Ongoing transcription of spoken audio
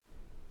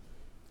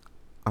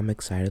I'm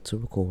excited to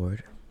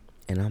record,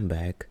 and I'm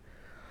back.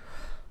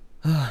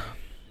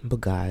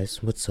 But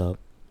guys, what's up?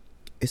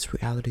 It's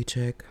Reality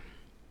Check.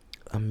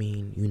 I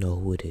mean, you know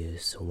who it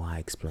is, so why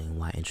explain,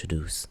 why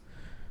introduce?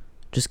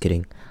 Just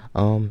kidding.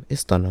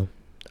 It's Stunner.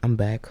 I'm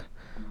back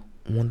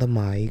on the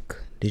mic.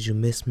 Did you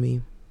miss me?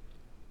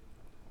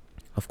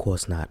 Of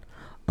course not.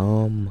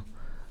 Um,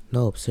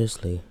 no,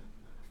 seriously,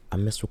 I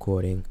miss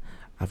recording.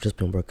 I've just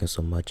been working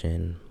so much,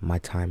 and my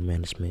time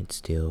management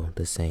still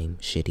the same,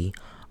 shitty.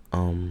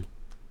 Um,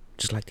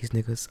 just like these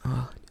niggas.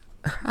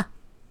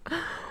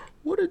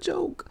 What a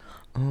joke.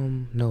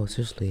 No,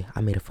 seriously,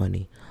 I made it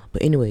funny.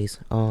 But anyways,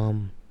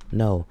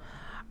 no,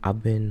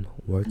 I've been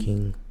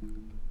working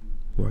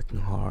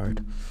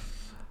hard.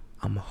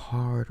 I'm a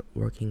hard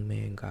working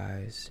man,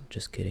 guys.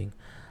 Just kidding.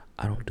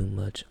 I don't do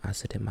much. I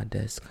sit at my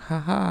desk.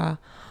 Haha.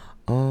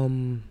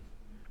 Um,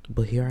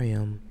 but here I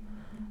am,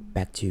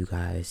 back to you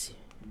guys.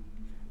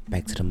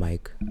 Back to the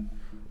mic.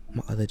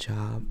 My other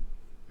job.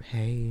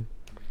 Hey.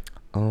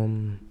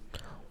 Um,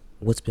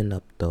 what's been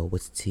up though?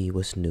 What's tea?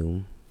 What's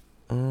new?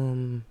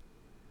 Um,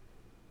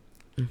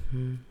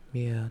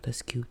 yeah,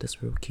 that's cute.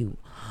 That's real cute.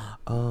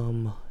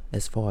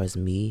 As far as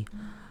me,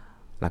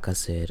 like I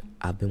said,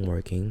 I've been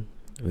working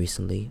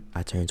recently.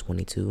 I turned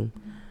 22.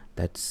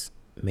 That's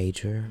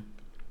major.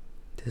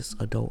 This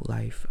adult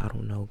life, I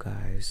don't know,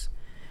 guys.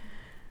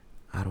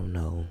 I don't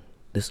know.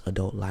 This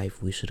adult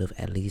life, we should have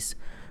at least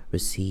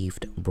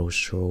received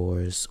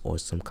brochures or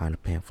some kind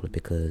of pamphlet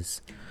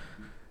because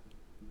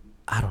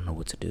I don't know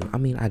what to do. I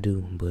mean, I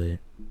do, but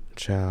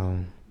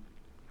child,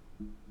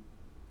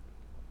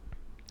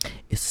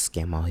 it's a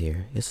scam out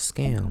here. It's a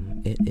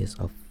scam. It is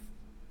a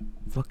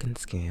fucking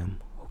scam,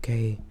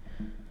 okay?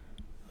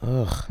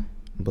 Ugh.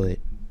 But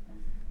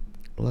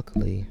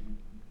luckily,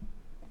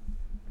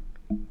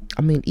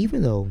 I mean,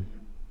 even though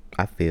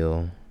I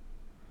feel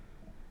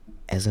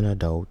as an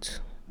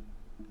adult,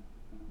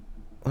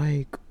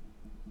 like,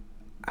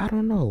 I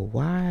don't know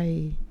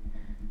why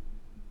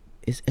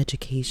is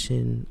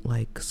education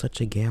like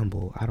such a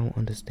gamble? I don't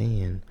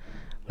understand.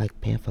 Like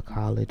paying for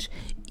college,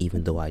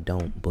 even though I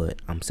don't, but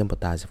I'm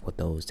sympathizing for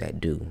those that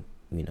do,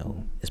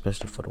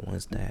 especially for the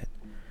ones that,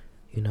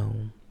 you know,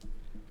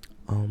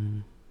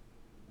 um,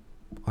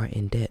 are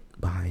in debt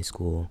behind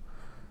school.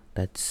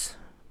 That's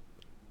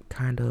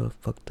kind of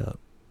fucked up.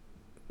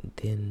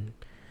 Then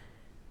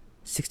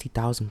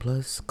 60,000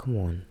 plus? Come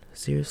on,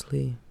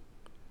 seriously?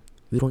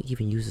 We don't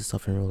even use this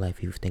stuff in real life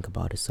if you think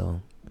about it,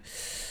 so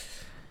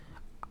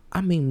I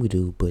mean we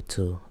do, but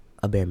to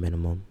a bare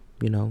minimum,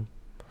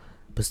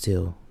 But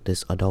still,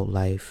 this adult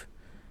life,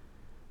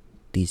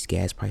 these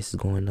gas prices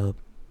going up,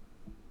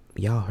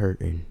 y'all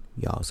hurting.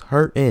 Y'all's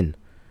hurting.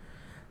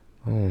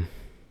 But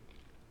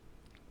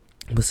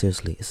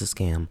seriously, it's a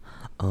scam.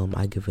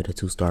 I give it a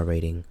 2-star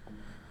rating.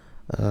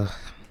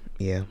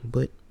 Yeah,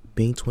 but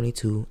being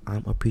 22,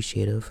 I'm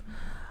appreciative.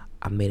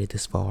 I made it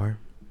this far,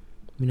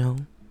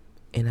 and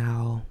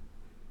I'll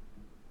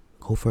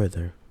go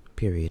further.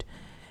 Period.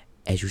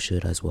 As you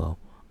should as well.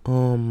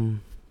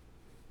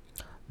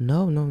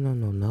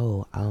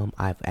 No.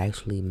 I've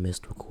actually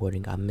missed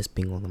recording. I miss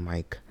being on the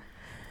mic.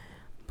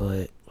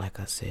 But like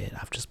I said,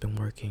 I've just been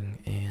working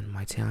and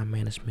my time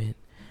management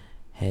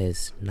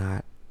has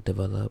not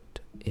developed.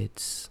 I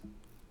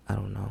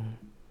don't know.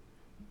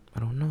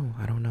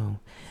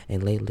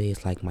 And lately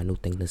it's like my new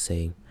thing to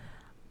say,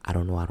 I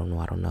don't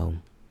know.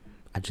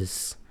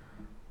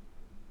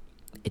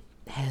 It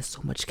has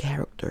so much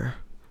character.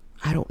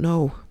 I don't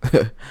know.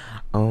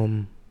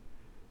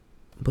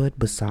 But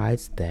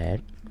besides that,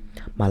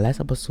 my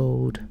last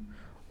episode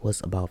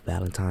was about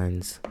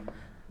Valentine's.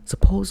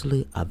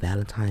 Supposedly a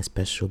Valentine's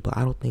special, but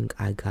I don't think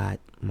I got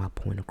my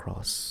point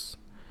across.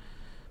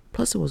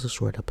 Plus, it was a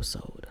short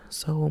episode.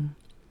 So,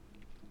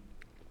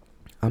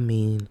 I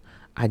mean,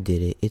 I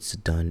did it. It's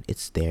done.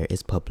 It's there.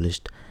 It's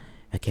published.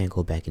 I can't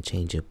go back and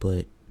change it.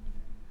 But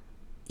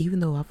even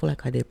though I feel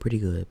like I did pretty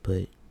good,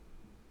 but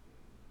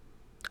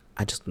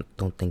I just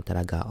don't think that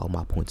I got all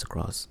my points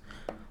across.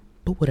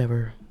 But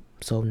whatever.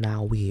 So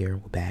now we're here.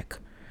 We're back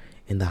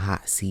in the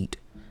hot seat.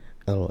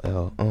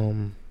 LOL.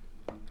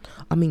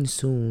 I mean,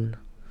 soon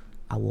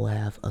I will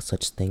have a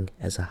such thing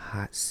as a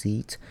hot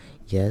seat.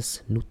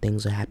 Yes, new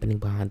things are happening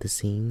behind the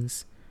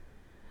scenes.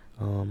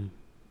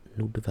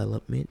 New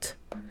development,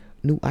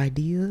 new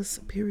ideas.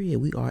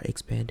 Period. We are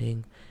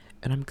expanding,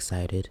 and I'm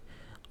excited.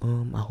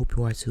 I hope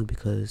you are too,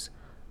 because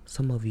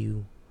some of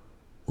you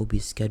will be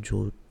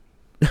scheduled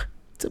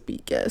to be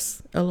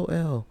guests.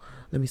 LOL.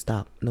 Let me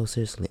stop. No,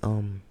 seriously.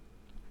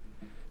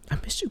 I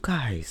missed you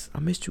guys.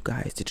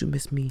 Did you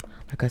miss me?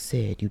 Like I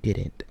said, you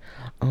didn't.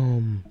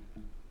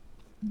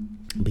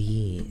 But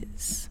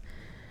yes,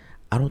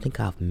 I don't think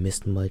I've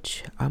missed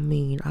much. I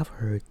mean, I've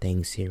heard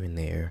things here and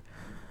there.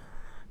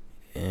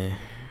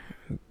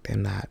 They're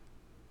not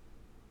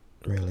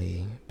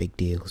really big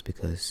deals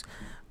because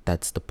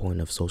that's the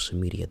point of social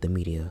media, the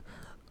media.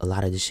 A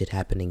lot of this shit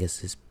happening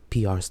is this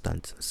PR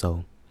stunt.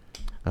 So,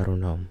 I don't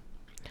know.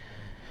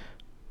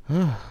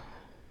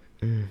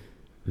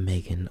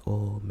 Megan,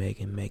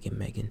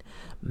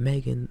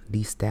 Megan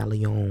Thee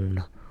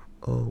Stallion.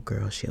 Oh,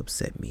 girl, she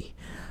upset me.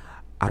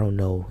 I don't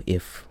know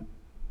if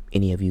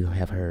any of you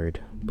have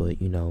heard, but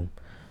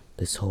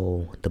this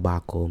whole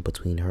debacle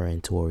between her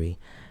and Tori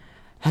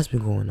has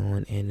been going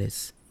on, and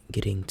it's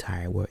getting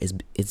tired. Where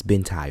it's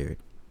been tired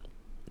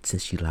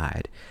since she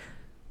lied.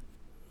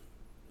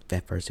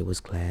 At first it was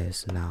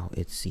Class, now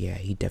it's, yeah,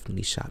 he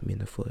definitely shot me in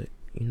the foot.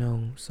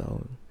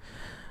 So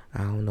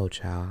I don't know,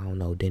 child. I don't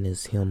know. Then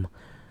it's him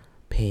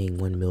paying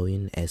 1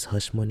 million as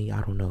hush money.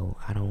 I don't know.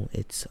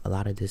 It's a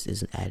lot of this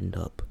isn't adding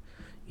up.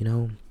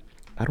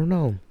 I don't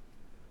know.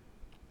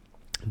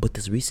 But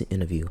this recent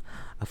interview,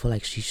 I feel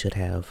like she should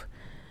have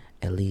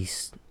at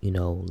least,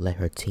 let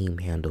her team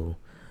handle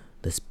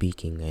the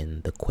speaking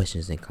and the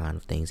questions and kind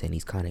of things and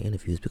these kind of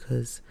interviews,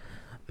 because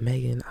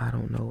Megan, I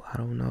don't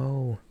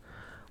know.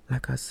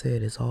 Like I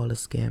said, it's all a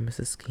scam, it's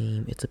a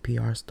scheme, it's a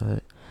PR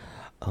stunt.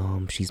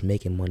 She's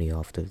making money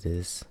off of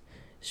this.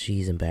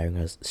 She's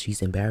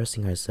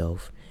embarrassing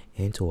herself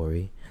and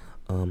Tori.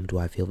 Do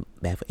I feel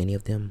bad for any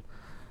of them?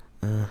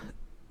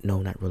 No,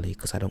 not really,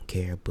 because I don't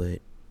care, but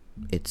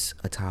it's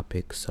a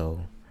topic,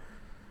 so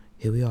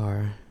here we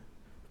are.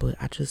 But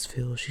I just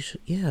feel she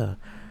should, yeah.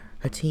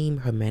 Her team,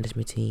 her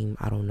management team,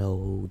 I don't know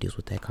who deals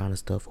with that kind of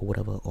stuff or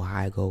whatever, or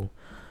how I go,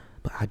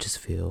 but I just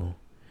feel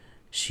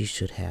she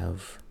should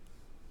have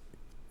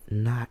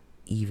not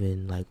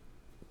even, like,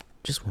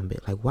 just one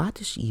bit. Like, why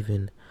did she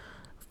even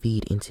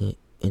feed into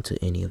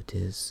any of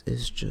this?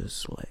 It's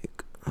just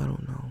like, I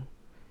don't know.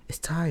 It's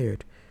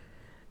tired.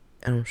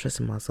 And I'm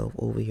stressing myself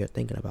over here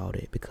thinking about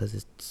it because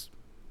it's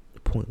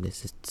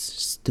pointless. It's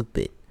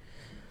stupid.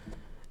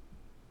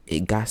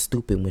 It got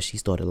stupid when she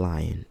started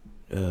lying.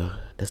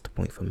 That's the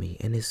point for me.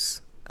 And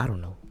it's, I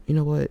don't know. You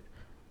know what?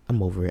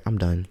 I'm over it. I'm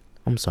done.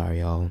 I'm sorry,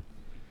 y'all.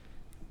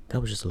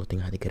 That was just a little thing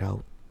I had to get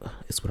out.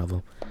 It's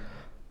whatever.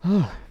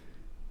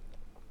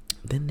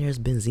 Then there's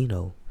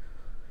Benzino.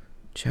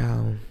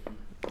 Child,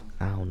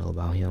 I don't know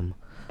about him.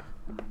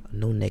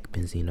 No neck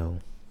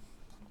Benzino.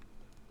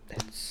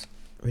 That's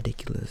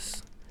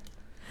ridiculous.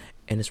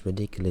 And it's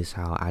ridiculous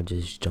how I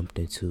just jumped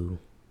into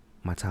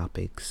my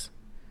topics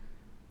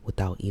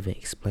without even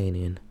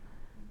explaining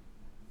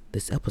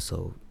this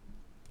episode.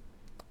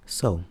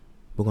 So,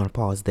 we're going to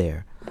pause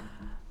there.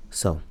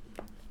 So,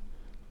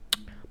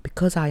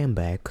 because I am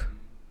back,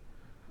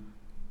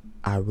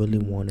 I really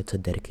wanted to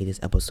dedicate this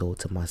episode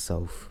to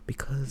myself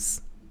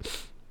because,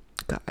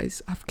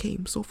 guys, I've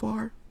came so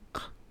far.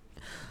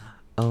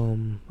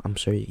 I'm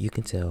sure you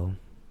can tell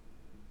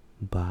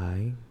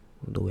by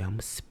the way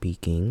I'm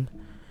speaking,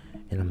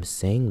 and I'm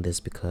saying this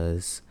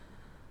because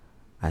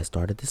I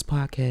started this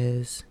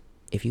podcast.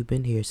 If you've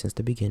been here since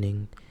the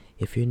beginning,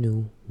 if you're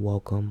new,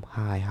 welcome.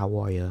 Hi, how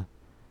are ya?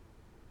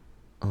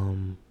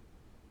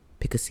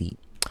 Pick a seat.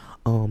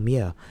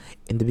 Yeah,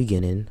 in the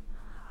beginning,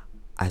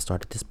 I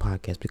started this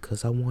podcast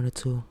because I wanted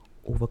to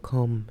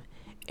overcome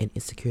an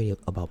insecurity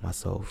about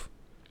myself.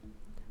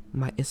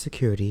 My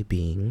insecurity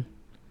being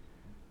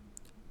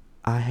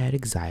I had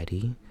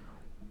anxiety,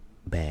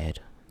 bad,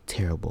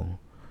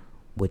 terrible,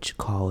 which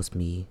caused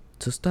me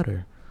to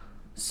stutter.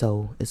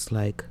 So it's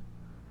like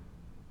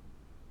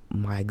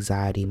my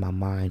anxiety, my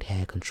mind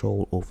had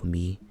control over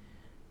me,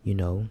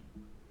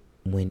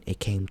 when it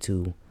came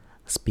to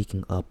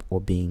speaking up or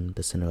being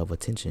the center of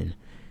attention,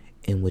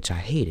 in which I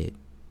hated,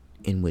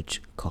 in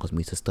which caused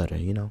me to stutter,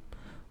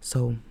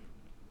 So,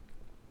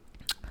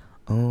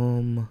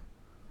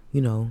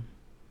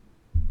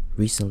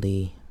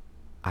 recently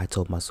I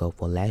told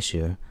myself, last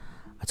year,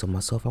 I told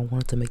myself I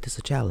wanted to make this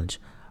a challenge.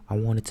 I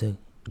wanted to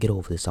get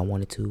over this. I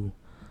wanted to,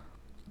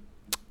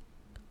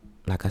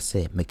 like I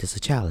said, make this a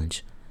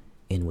challenge,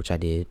 in which I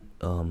did,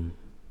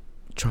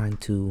 trying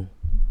to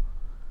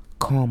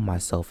calm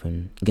myself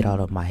and get out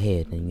of my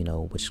head,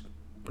 and which,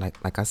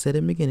 like I said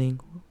in the beginning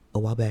a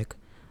while back,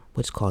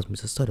 which caused me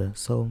to stutter.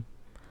 So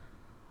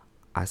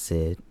I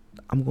said,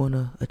 I'm going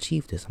to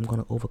achieve this. I'm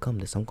going to overcome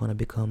this. I'm going to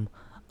become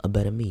a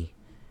better me.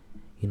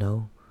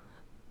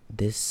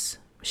 This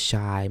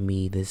shy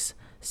me, this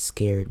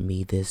scared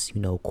me, this,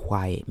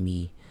 quiet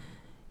me,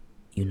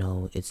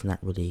 it's not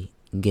really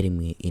getting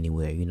me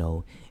anywhere,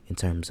 in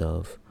terms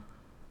of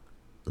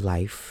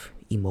life,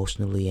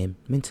 emotionally and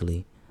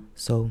mentally.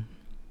 So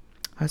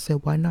I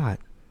said, why not?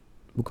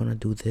 We're going to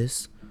do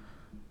this.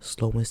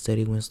 Slow and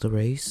steady wins the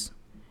race.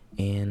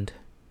 And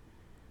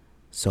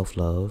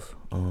self-love,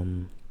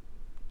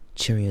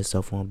 cheering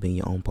yourself on, being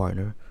your own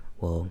partner,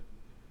 and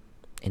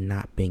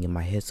not being in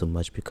my head so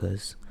much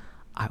because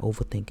I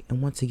overthink.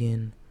 And once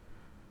again,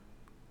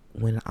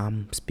 when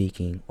I'm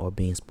speaking or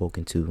being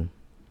spoken to,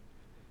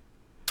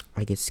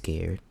 I get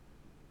scared.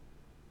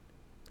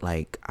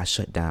 Like, I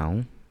shut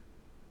down.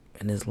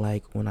 And it's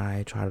like when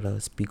I try to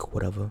speak or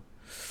whatever,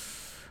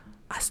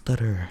 I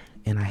stutter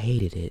and I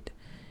hated it.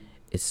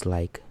 It's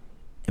like,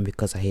 and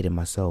because I hated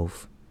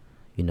myself,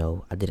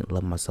 I didn't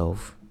love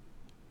myself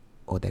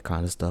or that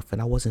kind of stuff.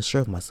 And I wasn't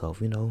sure of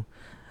myself,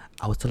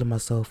 I was telling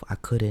myself I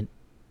couldn't,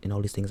 and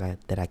all these things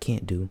that I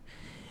can't do,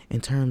 in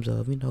terms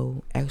of,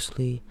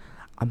 actually,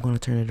 I'm going to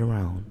turn it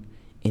around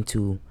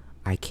into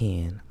I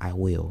can, I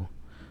will.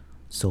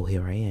 So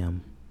here I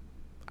am.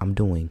 I'm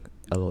doing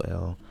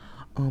LOL.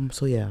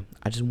 So yeah,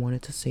 I just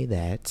wanted to say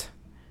that.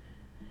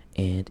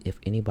 And if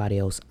anybody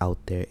else out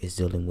there is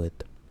dealing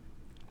with,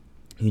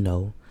 you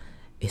know,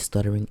 a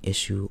stuttering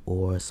issue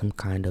or some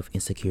kind of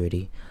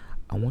insecurity,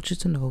 I want you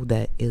to know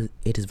that it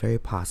is very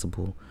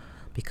possible,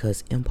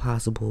 because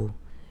impossible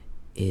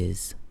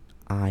is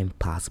I'm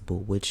possible,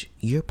 which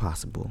you're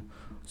possible.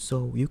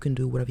 So you can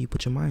do whatever you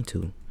put your mind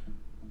to,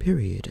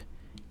 period.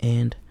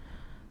 And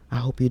I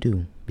hope you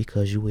do,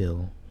 because you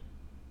will,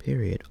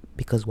 period.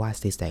 Because why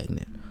stay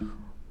stagnant?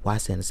 Why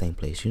stay in the same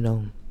place?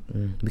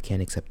 We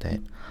can't accept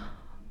that.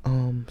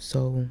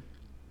 So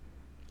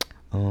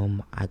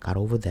I got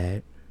over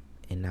that,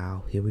 and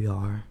now here we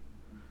are,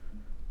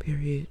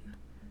 period.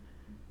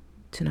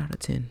 10 out of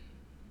 10.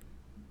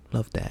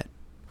 Love that.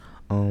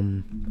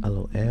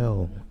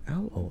 LOL.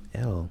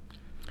 LOL.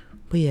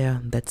 But yeah,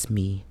 that's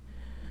me.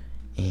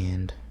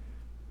 And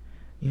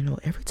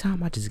every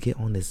time I just get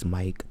on this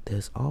mic,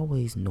 there's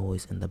always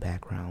noise in the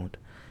background.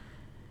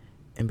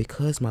 And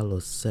because my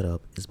little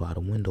setup is by the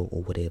window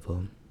or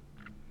whatever,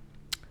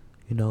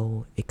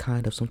 it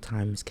kind of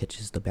sometimes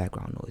catches the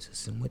background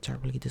noises, in which I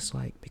really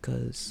dislike,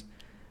 because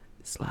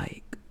it's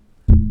like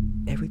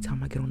every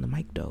time I get on the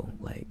mic though,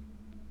 like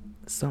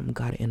something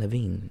gotta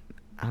intervene.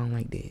 I don't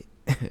like that.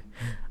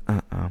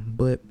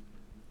 But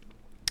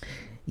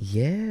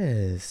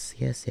yes.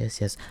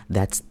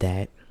 That's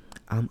that.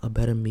 I'm a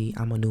better me.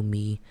 I'm a new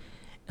me.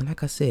 And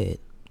like I said,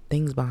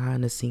 things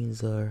behind the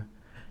scenes are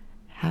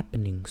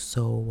happening.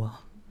 So,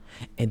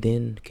 and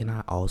then can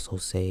I also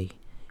say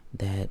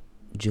that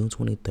June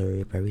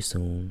 23rd, very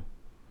soon,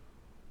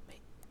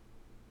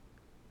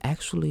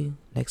 actually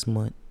next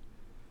month,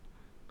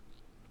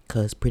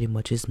 because pretty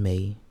much it's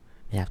May,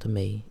 and after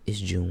May it's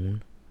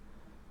June.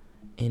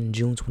 And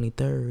June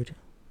 23rd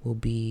will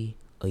be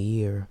a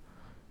year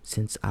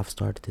since I've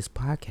started this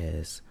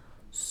podcast.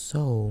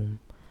 So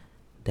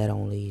that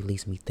only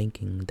leaves me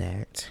thinking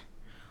that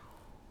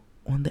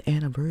on the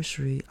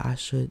anniversary, I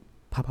should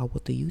pop out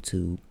with the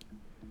YouTube.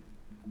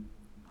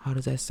 How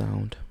does that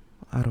sound?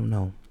 I don't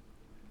know.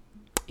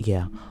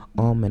 Yeah.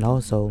 And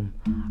also,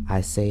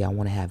 I say I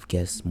want to have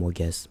more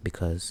guests,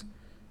 because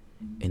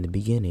in the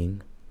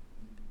beginning,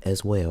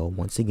 as well,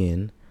 once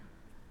again,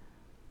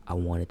 I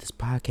wanted this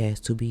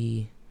podcast to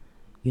be,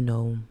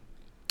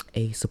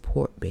 a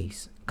support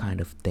base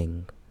kind of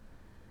thing.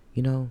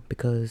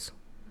 Because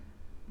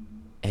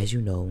as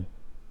you know,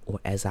 or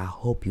as I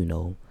hope you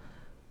know,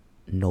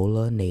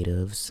 NOLA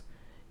natives,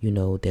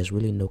 there's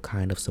really no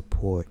kind of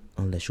support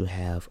unless you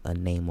have a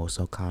name or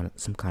some kind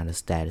of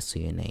status to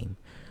your name.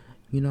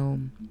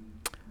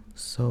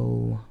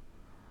 So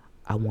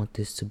I want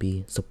this to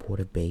be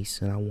supportive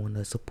based, and I want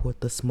to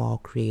support the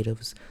small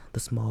creatives, the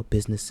small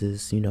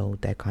businesses,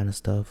 that kind of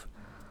stuff.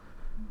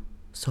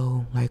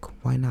 So, like,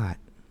 why not?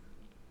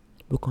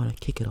 We're gonna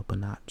kick it up a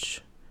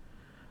notch.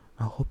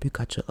 I hope you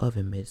got your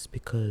oven mitts,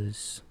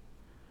 because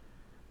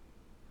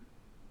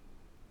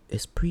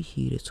it's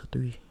preheated to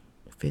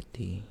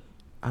 350.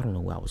 I don't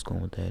know where I was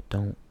going with that.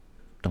 Don't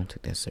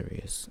take that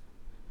serious.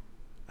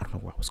 I don't know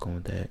where I was going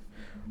with that.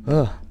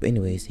 But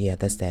anyways, yeah,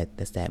 that's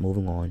that.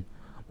 Moving along.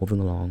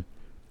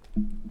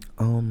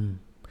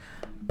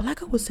 But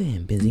like I was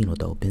saying,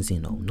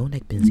 Benzino, no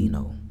neck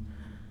Benzino.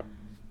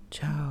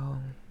 Ciao.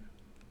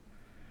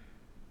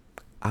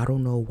 I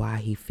don't know why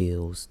he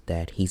feels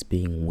that he's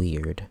being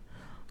weird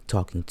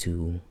talking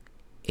to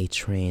a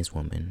trans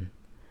woman.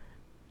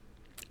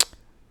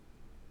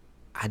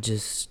 I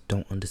just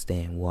don't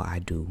understand what I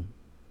do.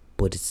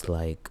 But it's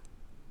like,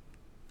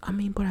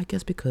 but I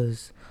guess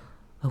because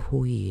of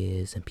who he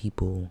is, and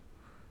people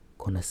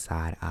gonna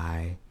side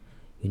eye,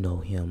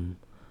 him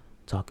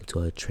talking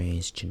to a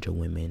transgender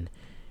woman.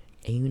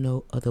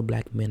 And other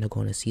black men are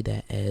gonna see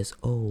that as,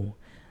 oh,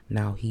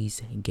 now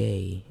he's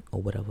gay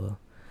or whatever.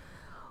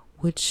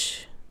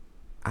 Which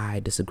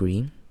I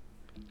disagree.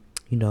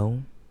 We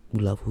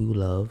love who you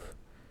love.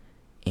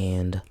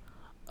 And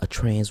a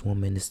trans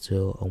woman is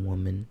still a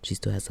woman. She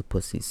still has a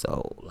pussy.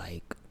 So,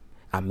 like,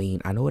 I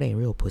know it ain't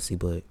real pussy,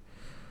 but,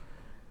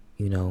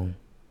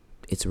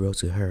 it's real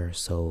to her.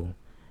 So,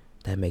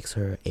 that makes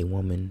her a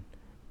woman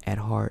at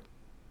heart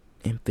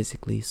and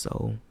physically.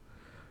 So,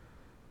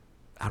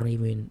 I don't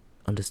even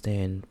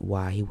understand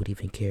why he would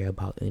even care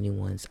about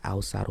anyone's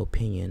outside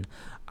opinion.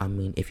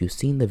 If you've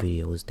seen the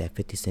videos that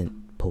 50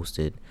 Cent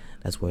posted,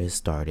 that's where it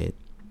started.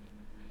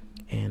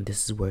 And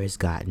this is where it's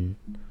gotten.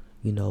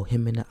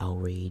 Him in the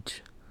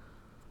outrage.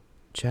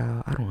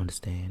 Child, I don't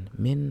understand.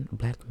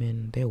 Black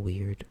men, they're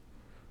weird.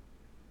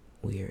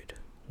 Weird.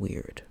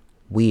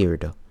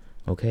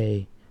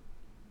 Okay?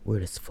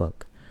 Weird as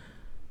fuck.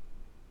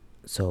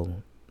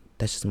 So,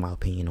 that's just my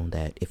opinion on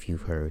that.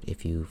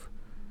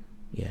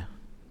 Yeah,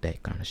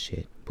 that kind of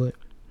shit. But,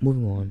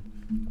 moving on.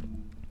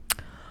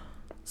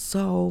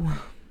 So,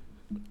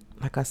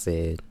 like I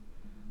said,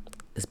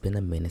 it's been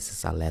a minute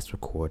since I last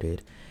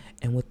recorded.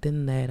 And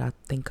within that, I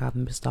think I've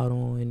missed out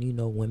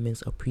on,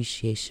 Women's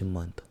Appreciation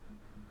Month.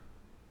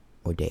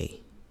 Or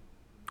day.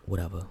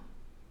 Whatever.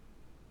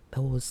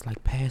 That was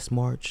like past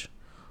March.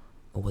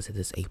 Or was it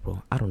this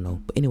April? I don't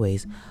know. But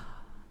anyways,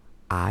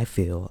 I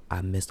feel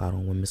I missed out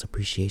on Women's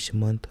Appreciation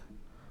Month,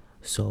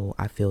 so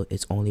I feel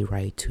it's only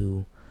right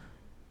to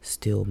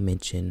still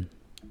mention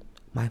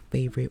my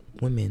favorite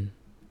women,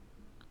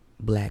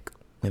 black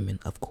women,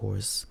 of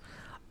course.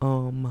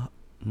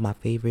 My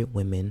favorite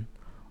women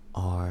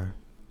are,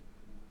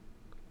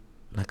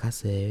 like I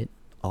said,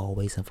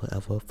 always and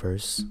forever,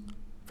 first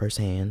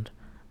hand,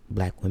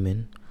 black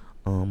women,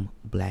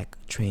 black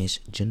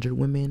transgender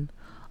women.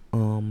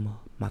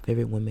 My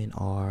favorite women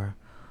are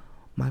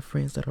my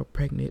friends that are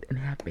pregnant and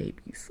have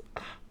babies.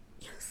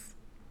 Yes.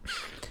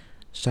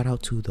 Shout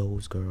out to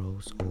those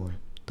girls or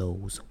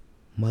those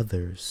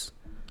mothers.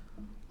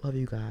 Love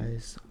you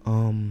guys.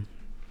 And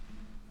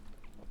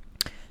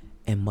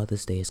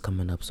Mother's Day is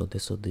coming up, so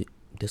this will be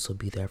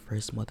their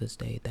first Mother's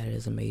Day. That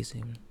is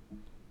amazing.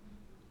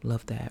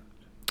 Love that.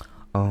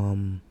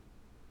 And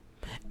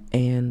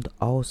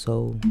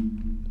also,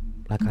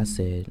 like I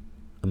said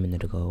a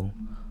minute ago,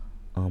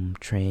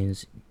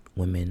 trans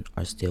women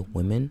are still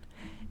women,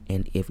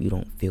 and if you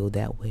don't feel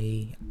that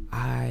way,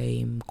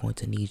 I'm going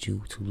to need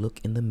you to look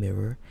in the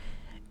mirror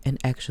and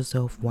ask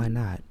yourself why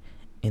not.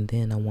 And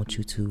then I want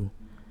you to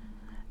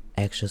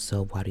ask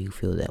yourself, why do you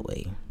feel that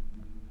way?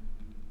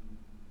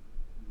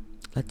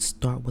 Let's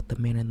start with the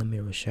man in the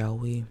mirror, shall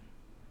we?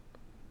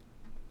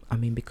 I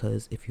mean,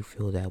 because if you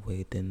feel that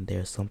way, then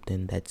there's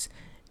something that's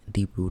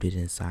deep rooted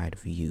inside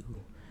of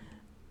you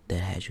that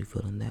has you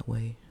feeling that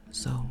way.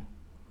 So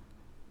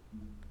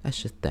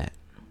that's just that.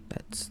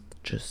 That's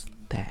just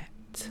that.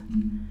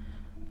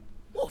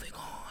 Moving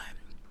on.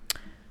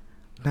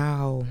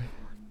 Now,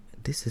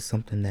 this is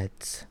something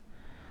that's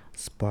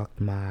sparked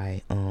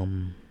my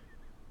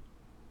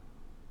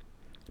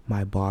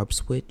my barb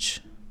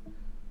switch.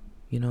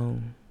 You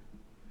know,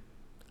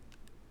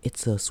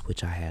 it's a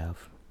switch I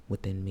have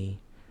within me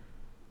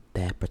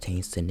that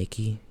pertains to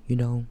Nikki, you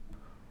know.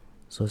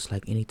 So it's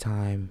like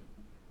anytime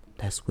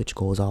that switch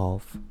goes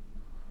off,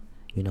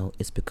 you know,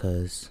 it's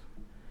because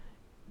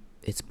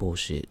it's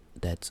bullshit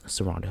that's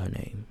surrounded her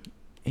name.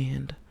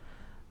 And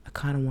I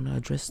kind of want to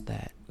address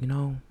that, you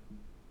know,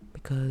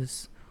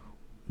 because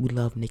we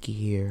love Nikki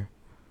here,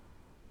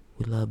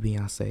 we love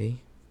Beyonce,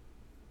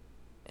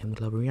 and we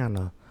love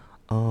Rihanna.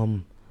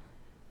 And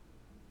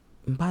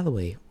by the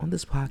way, on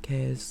this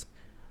podcast,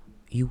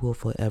 you will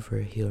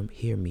forever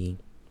hear me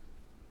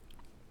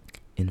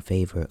in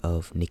favor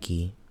of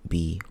Nikki,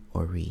 B,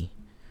 or Ree.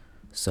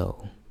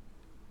 So,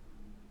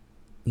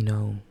 you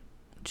know,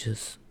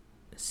 just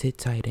sit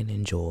tight and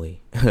enjoy.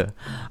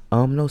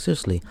 No,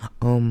 seriously.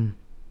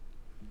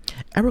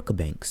 Erica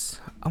Banks,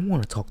 I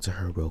want to talk to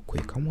her real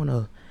quick. I want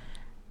to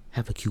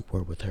have a cute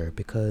word with her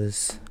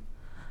because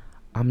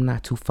I'm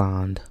not too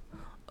fond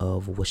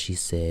of what she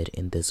said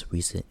in this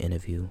recent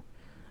interview.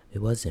 It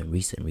wasn't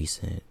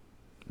recent,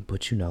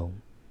 but you know,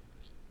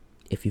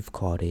 if you've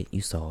caught it,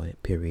 you saw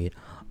it, period.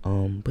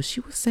 But she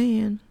was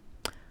saying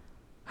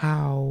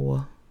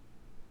how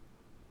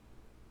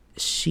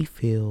she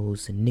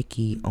feels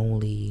Nikki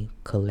only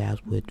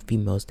collabs with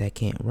females that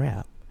can't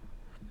rap.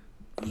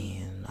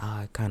 And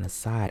I kind of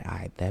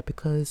side-eyed that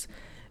because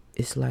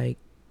it's like,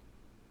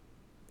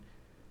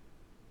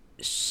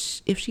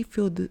 if she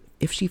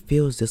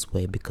feels this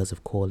way because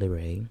of Coi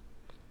Leray,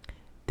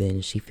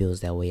 then she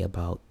feels that way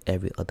about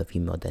every other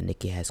female that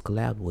Nikki has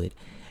collabed with.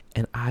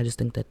 And I just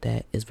think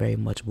that is very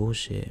much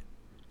bullshit.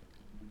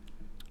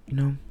 You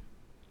know?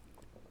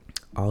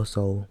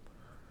 Also,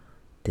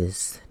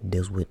 this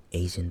deals with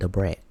Asian Da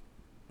Brat.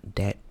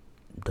 That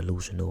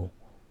delusional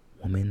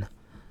woman.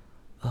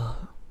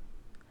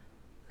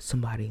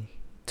 Somebody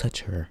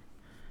touch her.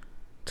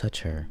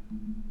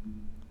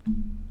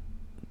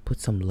 Put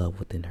some love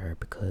within her,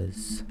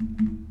 because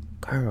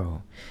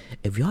girl,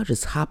 if y'all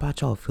just hop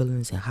out y'all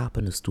feelings and hop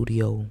in the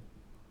studio,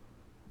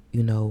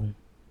 you know,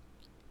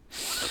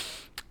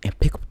 and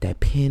pick up that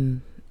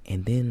pen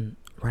and then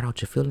write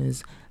out your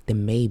feelings,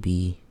 then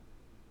maybe,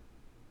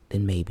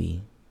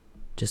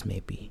 just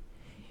maybe,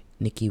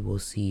 Nikki will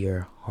see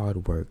your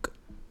hard work,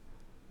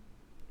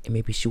 and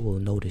maybe she will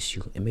notice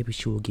you, and maybe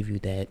she will give you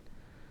that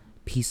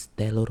piece,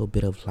 that little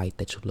bit of light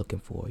that you're looking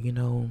for, you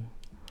know.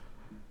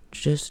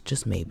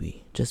 Just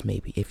maybe,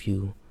 if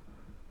you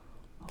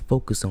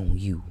focus on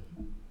you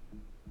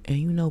and,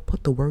 you know,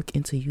 put the work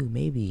into you,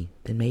 maybe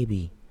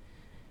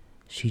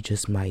she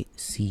just might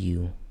see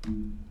you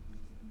and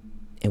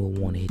will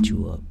want to hit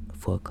you up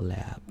for a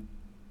collab.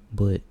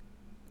 But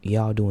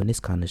y'all doing this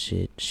kind of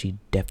shit, she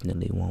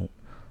definitely won't.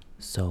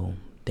 So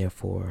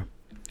therefore,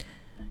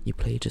 you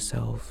played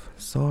yourself.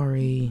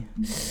 Sorry.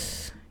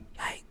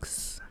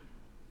 Yikes.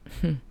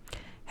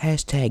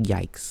 Hashtag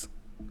yikes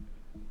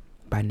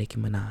by Nicki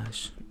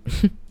Minaj.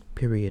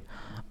 Period.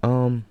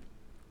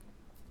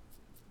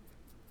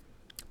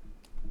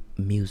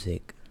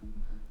 Music.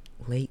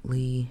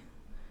 Lately,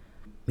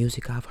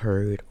 music I've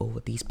heard over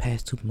these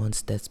past 2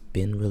 months that's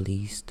been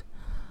released,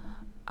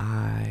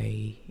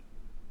 I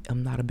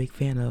am not a big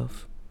fan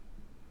of.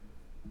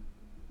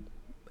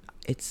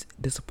 It's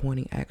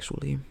disappointing,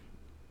 actually.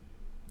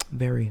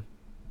 Very.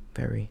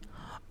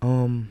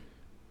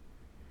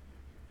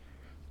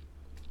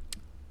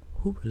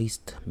 Who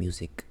released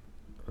music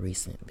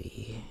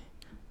recently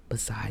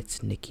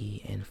besides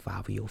Nicki and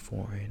Fabio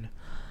Foreign.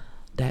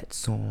 That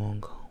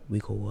song, We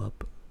Go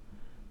Up,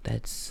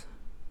 that's,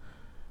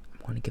 I'm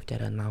going to give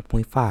that a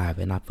 9.5,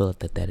 and I feel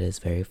that that is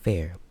very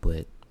fair,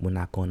 but we're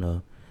not going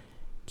to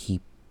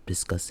keep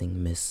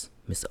discussing Miss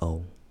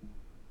O.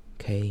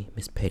 Okay,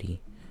 Miss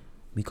Petty.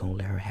 We gonna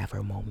let her have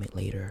her moment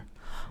later.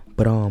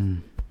 But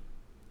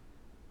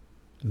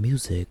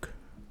music.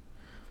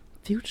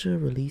 Future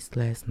released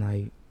last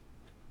night.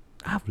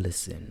 I've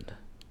listened.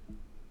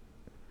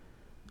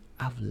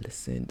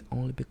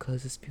 Only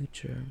because it's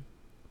Future.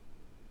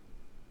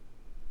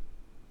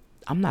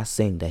 I'm not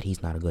saying that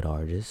he's not a good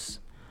artist.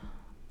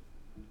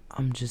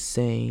 I'm just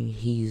saying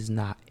he's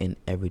not an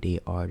everyday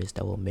artist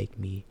that will make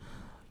me,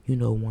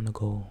 wanna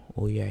go,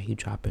 oh yeah, he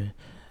dropping,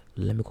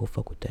 let me go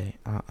fuck with that.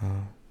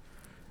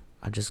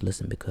 I just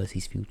listen because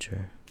he's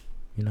Future.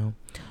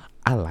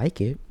 I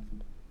like it.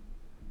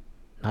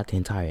 Not the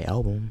entire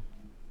album,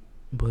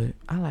 but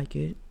I like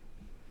it.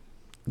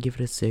 Give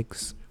it a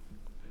 6.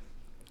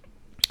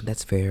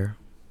 That's fair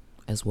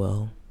as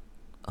well.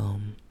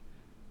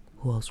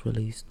 Who else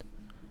released?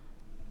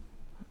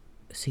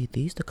 See,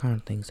 these the kind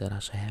of things that I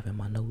should have in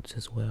my notes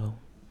as well.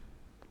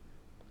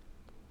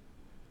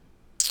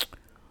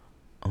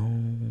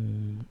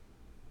 I'm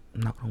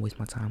not gonna waste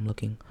my time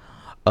looking.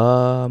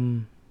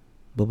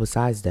 But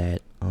besides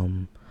that,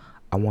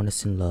 I want to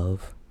send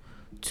love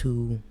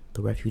to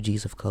the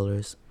refugees of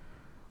colors,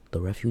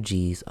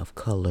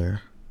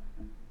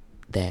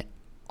 that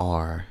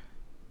are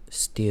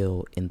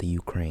still in the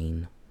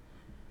Ukraine.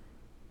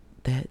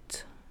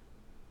 That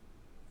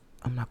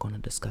I'm not gonna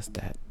discuss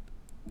that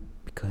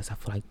because I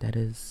feel like that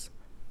is.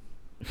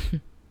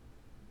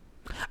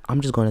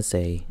 I'm just gonna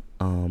say,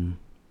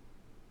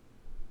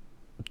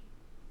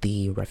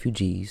 the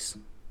refugees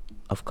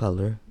of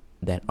color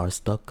that are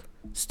stuck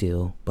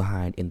still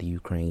behind in the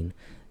Ukraine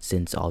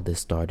since all this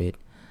started.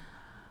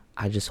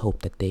 I just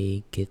hope that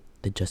they get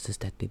the justice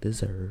that they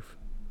deserve.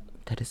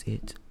 That is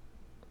it.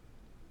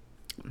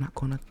 I'm not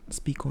gonna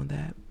speak on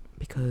that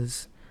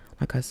because,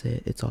 like I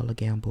said, it's all a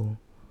gamble,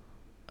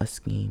 a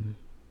scheme.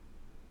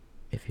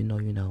 If you know,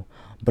 you know.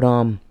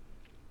 But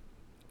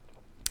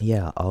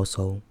yeah.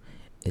 Also,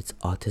 it's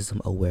Autism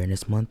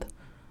Awareness Month.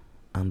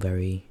 I'm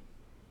very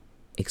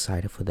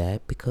excited for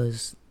that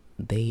because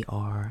they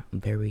are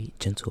very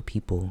gentle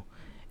people,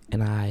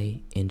 and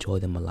I enjoy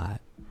them a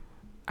lot.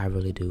 I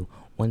really do.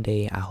 One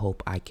day, I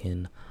hope I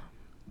can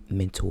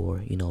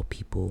mentor,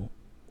 people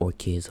or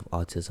kids of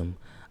autism.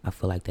 I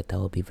feel like that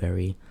would be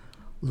very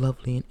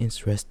lovely and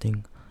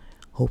interesting.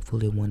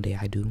 Hopefully one day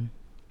I do.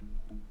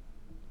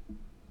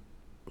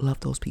 Love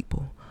those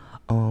people.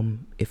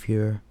 If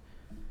you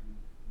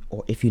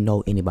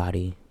know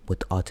anybody with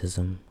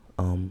autism,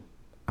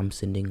 I'm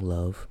sending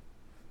love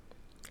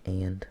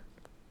and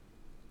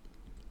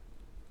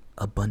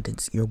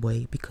abundance your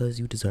way because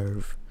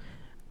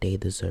they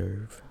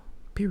deserve,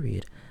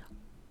 period.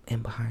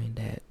 And behind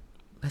that,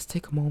 let's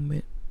take a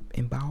moment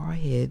and bow our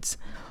heads,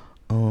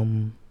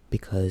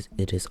 because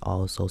it is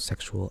also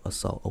Sexual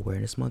Assault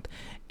Awareness Month,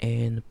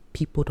 and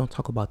people don't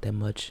talk about that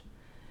much.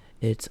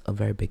 It's a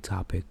very big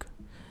topic,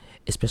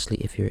 especially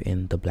if you're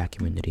in the Black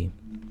community.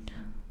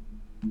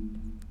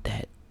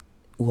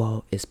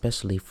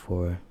 Especially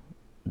for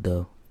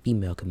the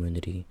female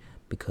community,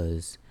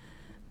 because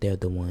they're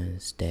the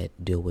ones that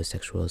deal with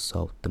sexual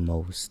assault the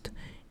most,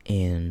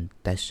 and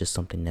that's just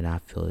something that I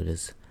feel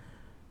is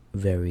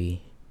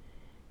very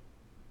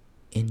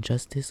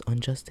unjustice,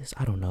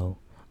 I don't know,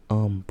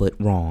 but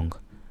wrong.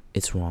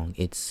 It's wrong.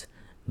 It's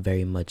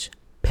very much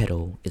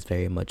pedo. It's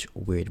very much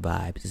weird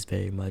vibes. It's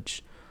very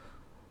much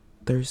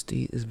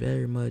thirsty. It's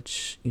very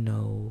much,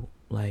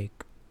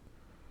 like,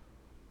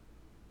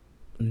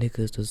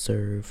 niggas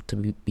deserve to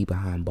be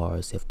behind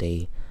bars if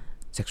they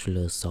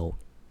sexually assault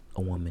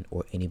a woman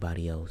or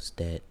anybody else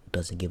that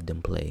doesn't give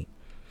them play.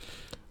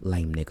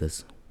 Lame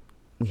niggas.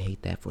 We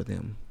hate that for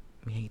them.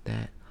 We hate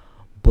that.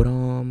 But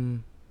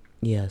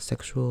yeah,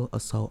 Sexual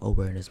Assault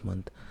Awareness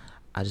Month.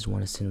 I just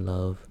want to send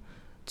love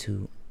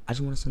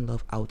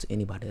out to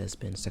anybody that's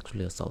been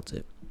sexually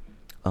assaulted.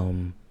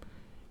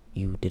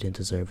 You didn't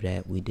deserve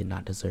that. We did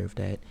not deserve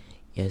that.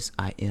 Yes,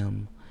 I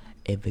am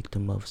a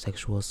victim of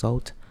sexual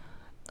assault.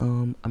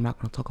 I'm not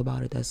gonna talk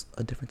about it. That's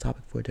a different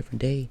topic for a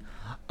different day.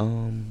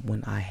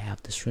 When I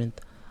have the strength.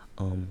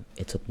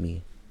 It took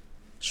me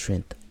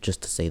strength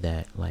just to say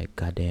that, like,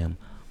 goddamn.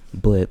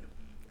 But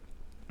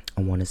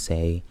I want to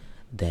say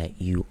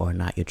that you are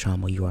not your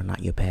trauma. You are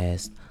not your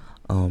past.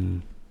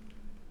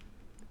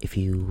 If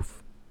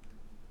you've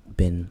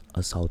been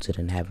assaulted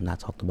and have not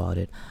talked about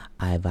it,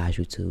 I advise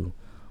you to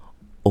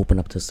open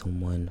up to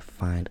someone,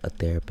 find a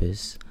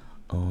therapist.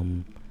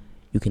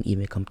 You can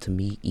even come to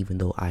me, even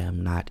though I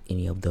am not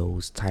any of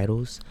those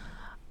titles.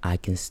 I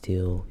can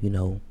still,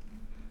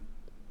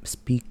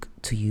 speak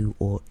to you,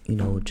 or,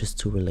 just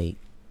to relate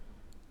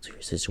to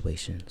your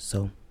situation.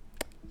 So,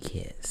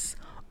 yes.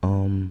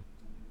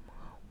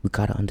 We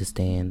gotta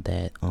understand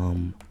that,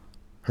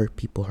 hurt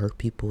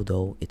people,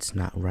 though it's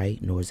not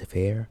right, nor is it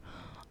fair.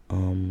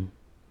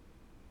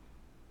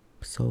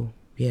 So,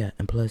 yeah,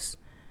 and plus,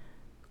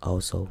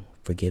 also,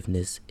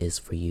 forgiveness is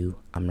for you.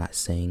 I'm not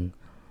saying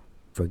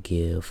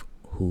forgive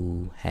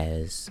who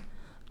has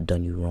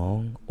done you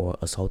wrong or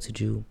assaulted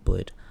you,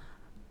 but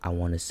I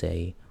want to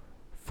say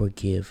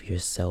forgive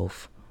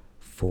yourself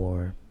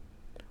for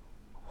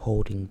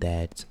holding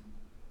that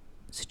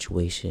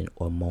situation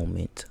or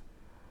moment.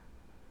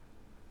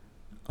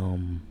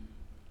 Um,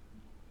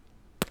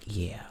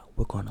 yeah,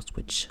 we're gonna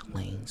switch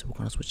lanes.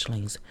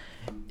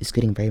 It's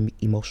getting very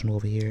emotional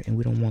over here, and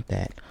we don't want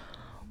that.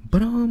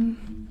 But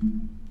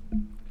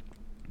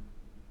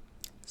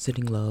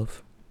sitting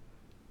love.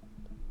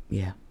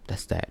 Yeah,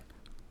 that's that.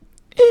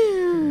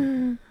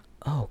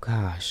 Oh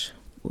gosh.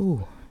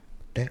 Ooh,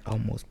 that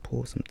almost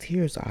pulled some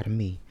tears out of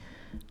me.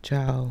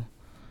 Child.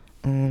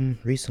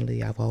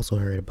 Recently I've also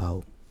heard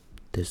about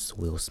this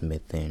Will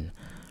Smith and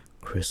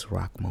Chris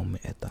Rock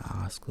moment at the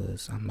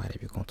Oscars. I'm not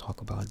even gonna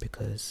talk about it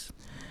because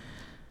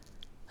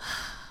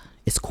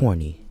it's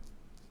corny.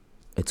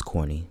 It's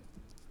corny.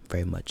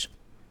 Very much.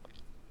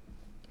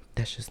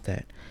 That's just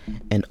that.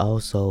 And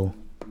also,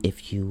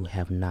 if you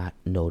have not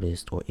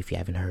noticed or if you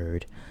haven't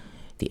heard,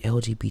 the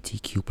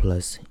LGBTQ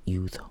plus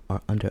youth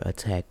are under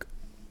attack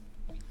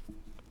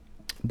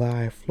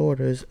by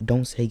Florida's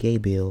Don't Say Gay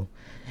bill,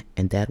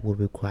 and that will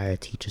require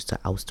teachers to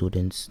out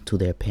students to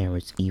their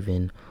parents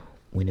even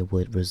when it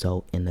would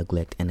result in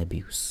neglect and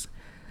abuse.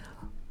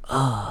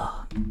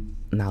 Now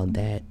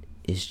that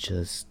is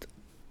just,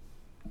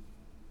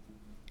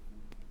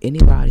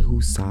 anybody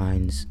who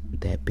signs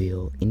that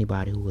bill,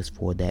 anybody who is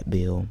for that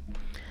bill,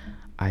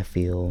 I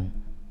feel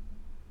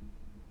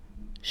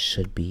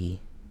should be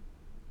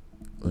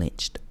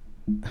lynched.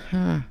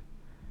 Huh.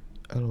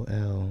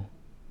 LOL.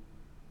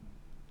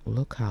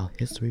 Look how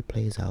history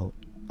plays out.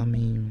 I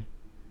mean,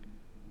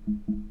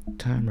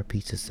 time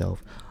repeats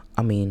itself.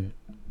 I mean,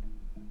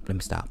 let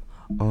me stop.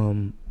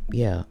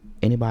 Yeah,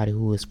 anybody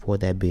who is for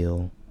that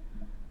bill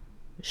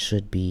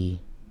should be,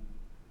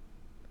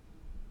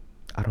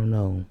 I don't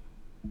know.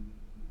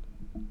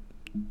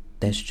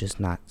 That's just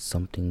not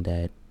something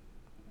that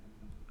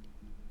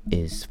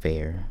is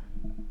fair.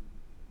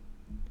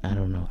 I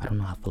don't know. I don't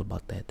know how I feel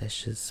about that.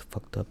 That's just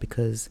fucked up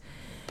because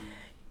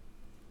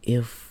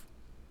if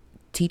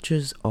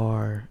teachers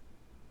are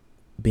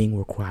being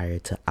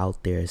required to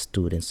out their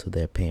students to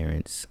their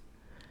parents,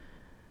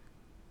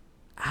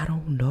 I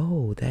don't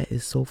know. That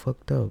is so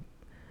fucked up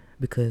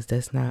because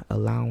that's not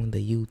allowing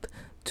the youth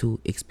to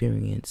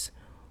experience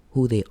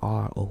who they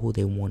are or who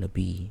they want to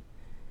be.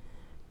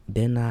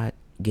 They're not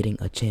getting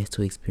a chance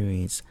to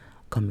experience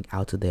coming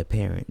out to their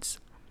parents.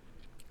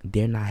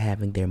 They're not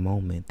having their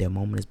moment. Their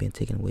moment is being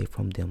taken away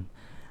from them.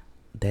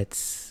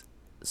 That's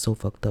so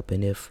fucked up.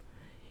 And if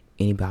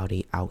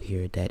anybody out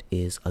here that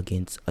is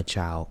against a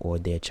child or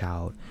their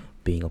child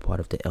being a part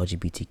of the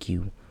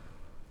LGBTQ,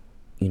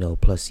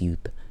 plus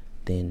youth,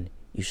 then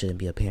you shouldn't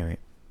be a parent.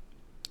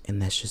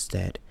 And that's just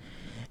that.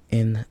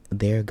 And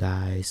there,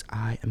 guys,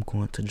 I am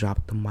going to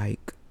drop the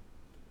mic.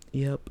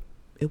 Yep,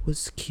 it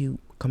was cute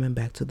coming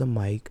back to the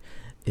mic.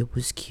 It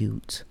was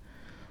cute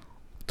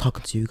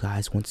talking to you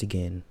guys once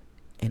again.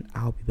 And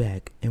I'll be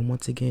back. And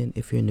once again,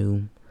 if you're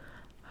new,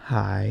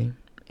 hi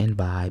and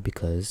bye,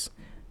 because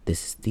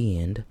this is the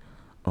end.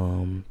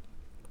 You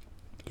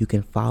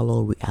can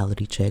follow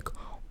Reality Check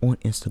on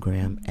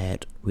Instagram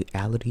at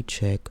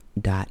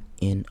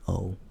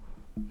realitycheck.no.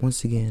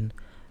 Once again,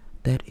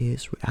 that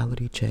is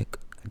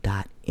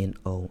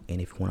realitycheck.no.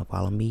 And if you want to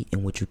follow me,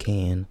 and what you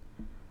can,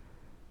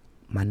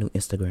 my new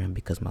Instagram,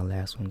 because my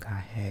last one got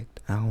hacked.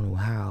 I don't know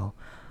how.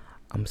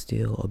 I'm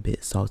still a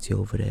bit salty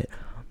over that.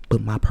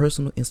 But my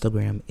personal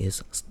Instagram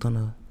is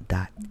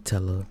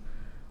stunner.teller.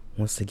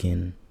 Once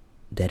again,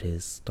 that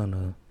is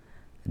stunner.teller.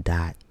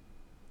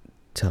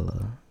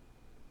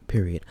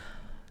 Period.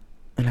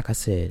 And like I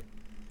said,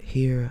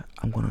 here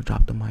I'm gonna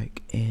drop the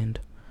mic and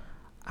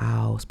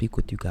I'll speak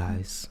with you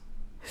guys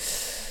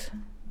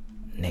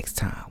next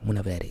time,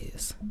 whenever that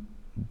is.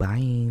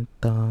 Bye.